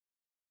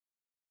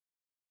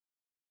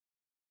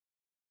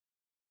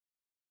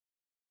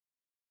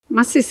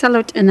Masi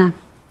salot ina.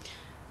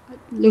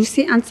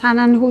 Lucy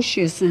Antsenan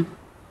hushuse.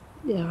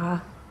 Ja.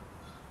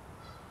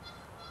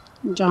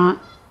 Ja,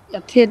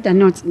 jag tedde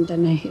något in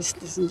den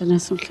hislis in den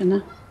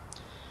sulkena.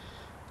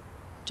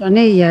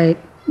 Johnny ya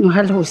no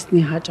hal host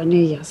ni ha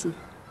Johnny ya.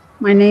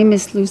 My name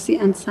is Lucy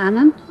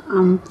Antsenan.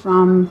 I'm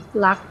from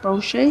Lac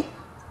Brochet,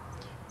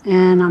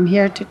 and I'm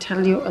here to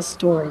tell you a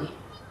story.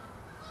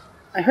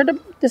 I heard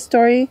the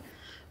story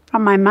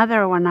from my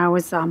mother when I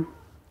was a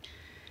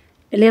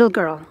little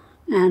girl,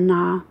 and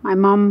my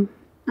mom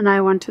and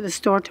I went to the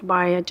store to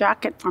buy a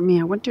jacket for me,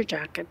 a winter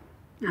jacket,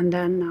 and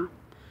then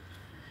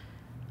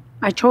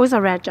I chose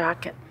a red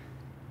jacket.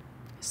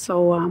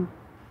 So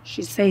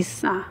she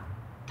says,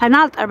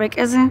 "Thanalthur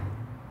is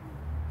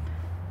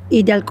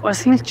idel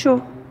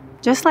kosmilchu."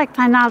 Just like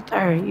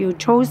Thanalthur, you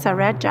chose a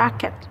red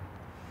jacket.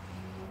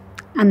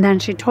 And then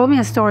she told me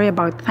a story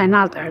about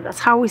Thanalthur. That's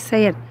how we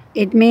say it.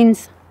 It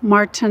means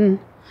marten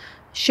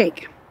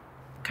shake,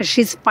 because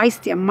she's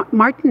feisty.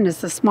 Marten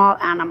is a small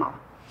animal.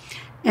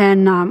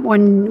 And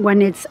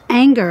when it's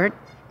angered,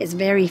 it's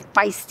very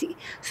feisty.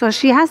 So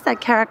she has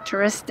that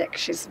characteristic.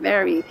 She's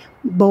very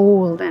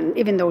bold, and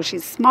even though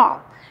she's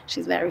small,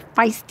 she's very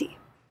feisty.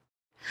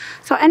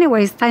 So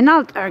anyways,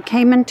 Thanalthur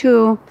came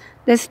into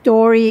this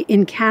story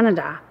in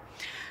Canada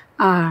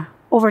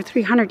over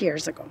 300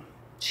 years ago.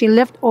 She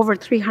lived over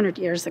 300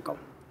 years ago,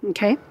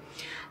 okay?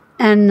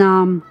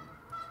 And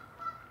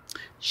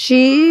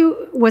she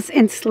was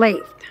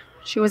enslaved.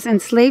 She was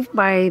enslaved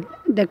by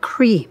the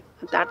Cree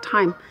at that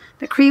time.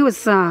 The Cree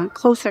was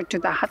closer to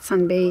the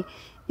Hudson Bay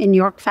in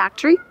York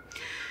Factory.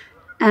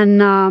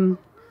 And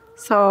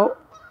so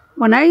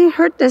when I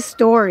heard this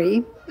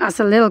story as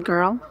a little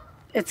girl,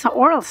 it's an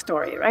oral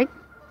story, right?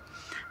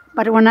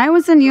 But when I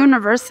was in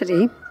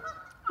university,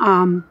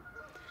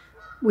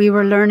 we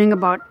were learning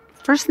about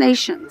First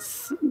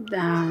Nations,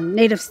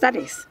 Native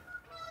Studies.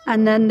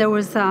 And then there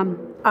was a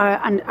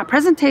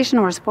presentation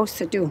we were supposed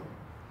to do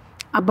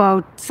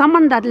about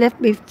someone that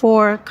lived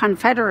before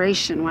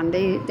Confederation, when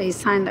they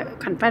signed the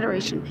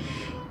Confederation,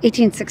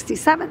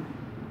 1867.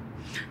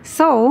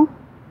 So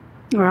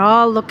we're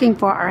all looking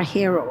for our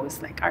heroes,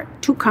 like our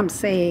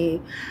Tecumseh,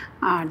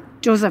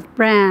 Joseph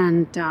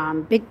Brant,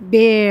 Big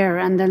Bear,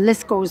 and the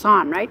list goes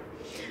on, right?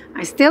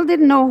 I still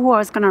didn't know who I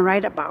was going to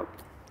write about.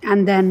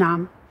 And then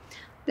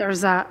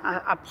there's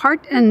a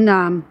part in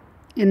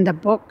the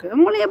book,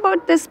 only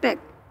about this big,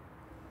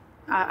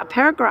 a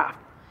paragraph.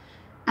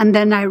 And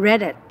then I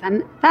read it,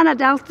 and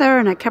Thanalthur,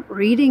 and I kept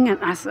reading, and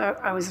as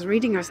I was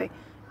reading, I was like,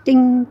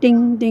 ding,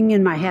 ding, ding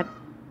in my head.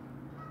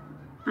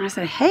 And I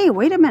said, hey,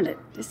 wait a minute,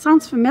 this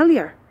sounds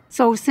familiar.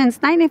 So since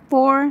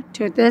 94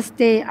 to this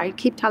day, I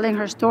keep telling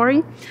her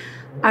story.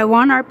 I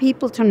want our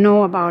people to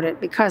know about it,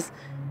 because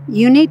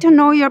you need to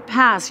know your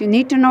past, you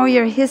need to know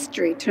your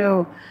history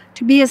to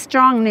be a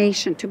strong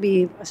nation, to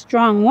be a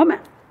strong woman.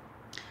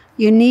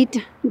 You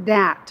need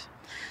that.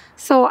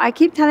 So I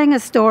keep telling a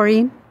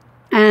story,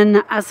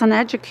 and as an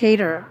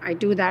educator, I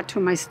do that to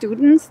my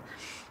students.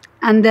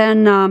 And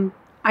then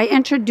I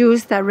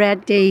introduce the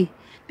Red Day,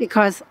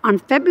 because on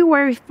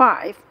February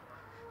 5,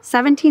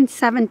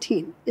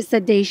 1717 is the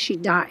day she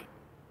died.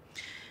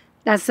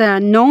 That's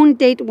a known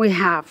date we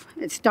have.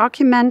 It's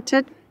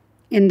documented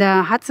in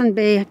the Hudson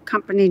Bay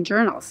Company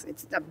journals.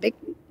 It's a big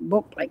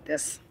book like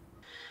this.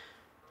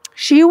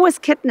 She was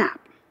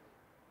kidnapped.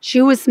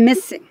 She was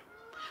missing.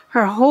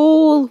 Her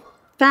whole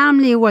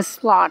family was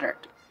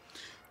slaughtered.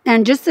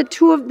 And just the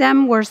two of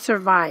them were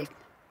survived.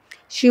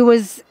 She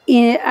was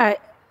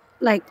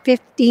like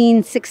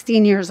 15,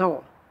 16 years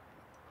old.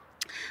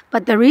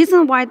 But the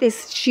reason why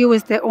she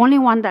was the only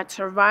one that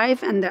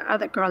survived and the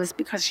other girl is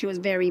because she was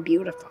very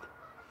beautiful.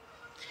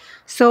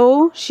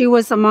 So she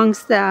was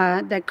amongst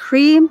the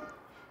Cree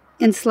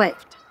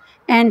enslaved.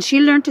 And she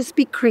learned to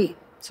speak Cree.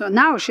 So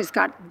now she's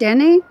got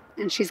Dene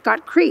and she's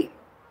got Cree.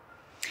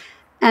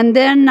 And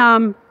then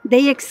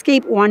they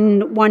escaped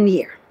one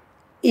year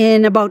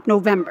in about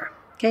November.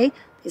 Okay?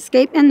 They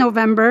escaped in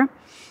November,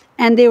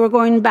 and they were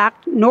going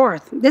back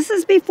north. This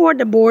is before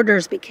the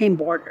borders became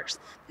borders.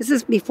 This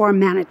is before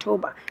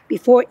Manitoba,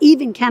 before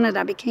even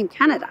Canada became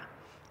Canada.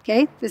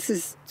 Okay? This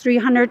is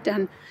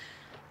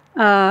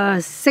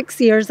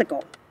 306 years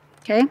ago.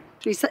 Okay?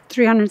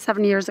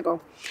 307 years ago.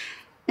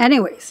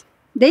 Anyways,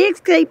 they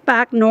escaped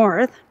back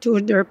north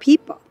to their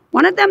people.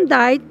 One of them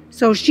died,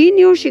 so she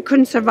knew she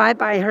couldn't survive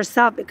by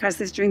herself because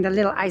it's during the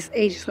Little Ice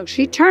Age. So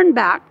she turned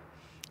back,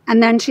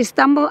 and then she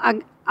stumbled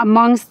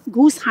amongst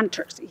goose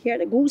hunters. You hear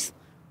the goose?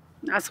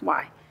 That's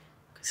why.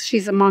 Because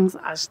she's amongst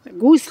us. The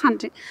goose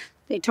hunting.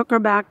 They took her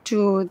back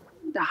to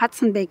the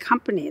Hudson Bay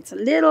Company. It's a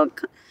little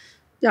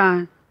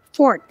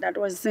fort that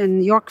was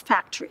in York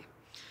Factory.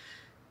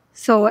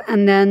 So,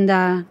 and then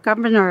the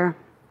governor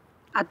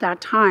at that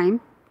time,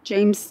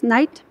 James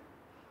Knight,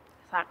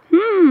 thought,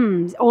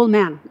 old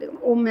man, little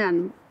old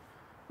man,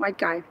 white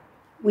guy.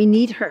 We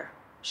need her.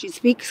 She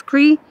speaks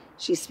Cree.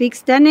 She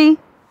speaks Dene.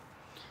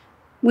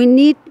 We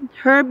need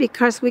her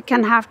because we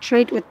can have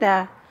trade with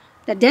the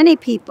Dene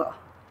people.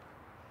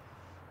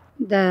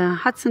 The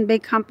Hudson Bay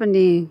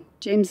Company,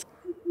 James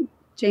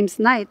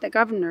Knight, the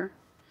governor,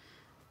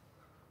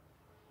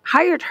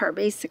 hired her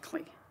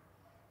basically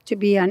to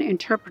be an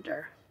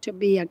interpreter, to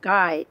be a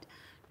guide,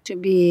 to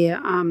be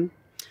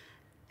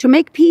to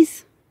make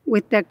peace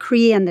with the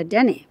Cree and the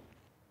Dene.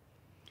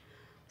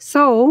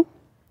 So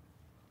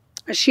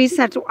she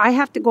said, I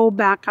have to go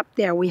back up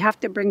there. We have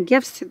to bring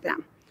gifts to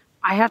them.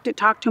 I have to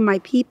talk to my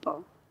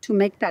people to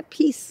make that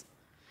peace.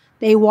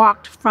 They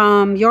walked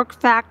from York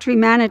Factory,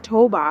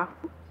 Manitoba,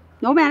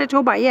 no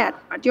Manitoba yet,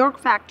 but York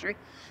Factory.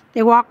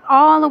 They walked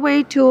all the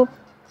way to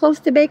close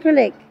to Baker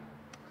Lake.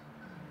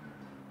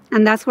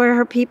 And that's where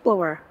her people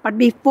were. But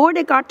before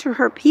they got to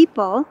her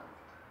people,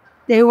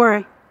 they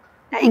were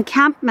an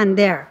encampment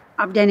there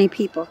of Dene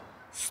people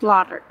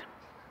slaughtered.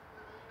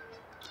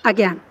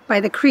 Again, by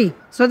the Cree.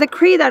 So the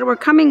Cree that were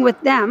coming with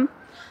them,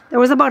 there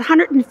was about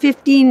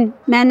 115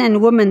 men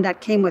and women that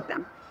came with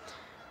them.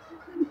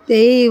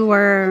 They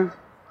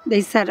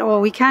said, oh,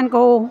 we can't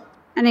go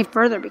any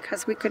further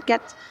because we could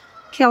get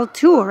killed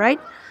too, right?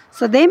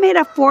 So they made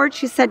a fort.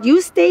 She said,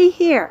 you stay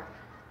here.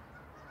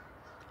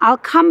 I'll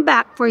come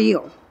back for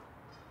you.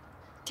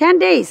 10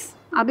 days.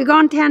 I'll be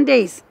gone 10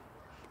 days.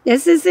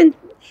 This is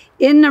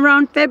in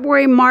around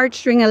February,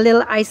 March during a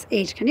little ice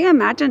age. Can you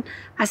imagine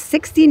a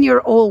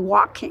 16-year-old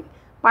walking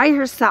by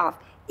herself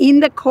in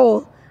the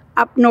cold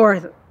up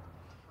north?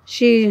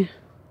 She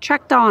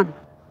trekked on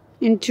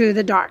into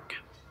the dark.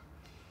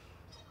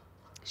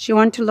 She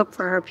went to look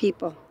for her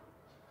people.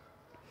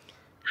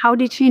 How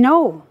did she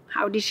know?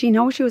 How did she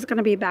know she was going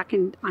to be back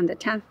on the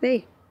 10th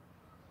day?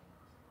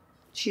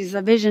 She's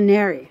a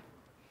visionary.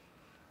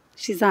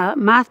 She's a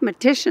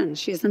mathematician.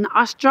 She's an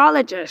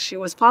astrologist. She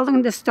was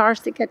following the stars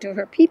to get to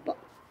her people.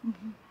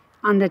 Mm-hmm.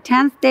 On the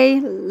 10th day,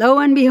 lo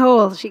and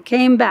behold, she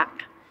came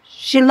back.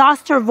 She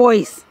lost her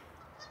voice.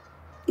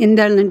 In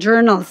the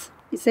journals,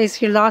 it says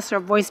she lost her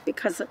voice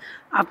because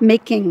of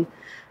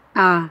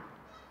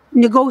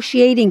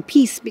negotiating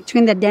peace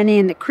between the Dene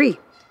and the Cree.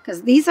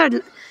 Because these are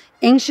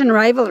ancient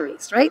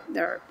rivalries, right?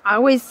 They're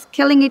always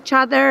killing each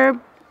other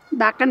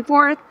back and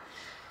forth.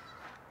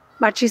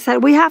 But she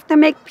said, we have to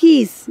make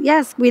peace.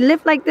 Yes, we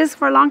lived like this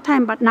for a long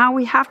time, but now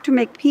we have to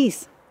make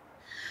peace.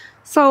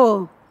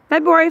 So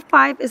February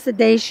 5 is the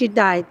day she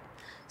died.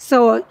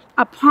 So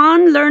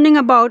upon learning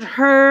about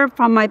her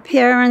from my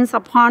parents,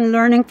 upon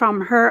learning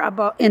from her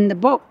about in the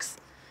books,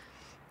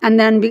 and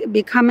then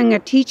becoming a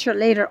teacher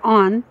later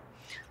on,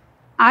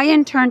 I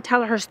in turn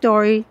tell her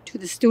story to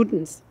the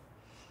students.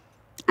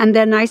 And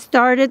then I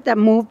started the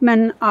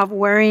movement of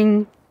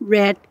wearing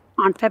red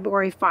on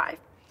February 5.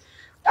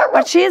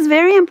 But she is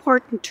very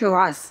important to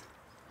us.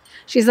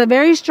 She's a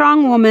very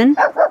strong woman,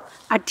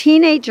 a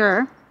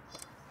teenager,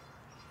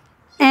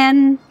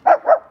 and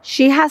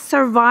she has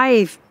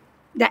survived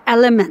the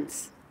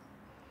elements.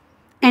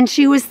 And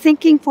she was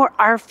thinking for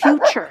our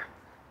future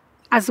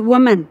as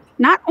women,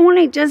 not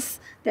only just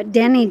the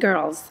Dene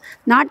girls,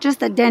 not just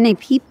the Dene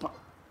people,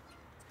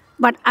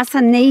 but as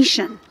a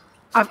nation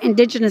of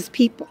indigenous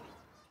people.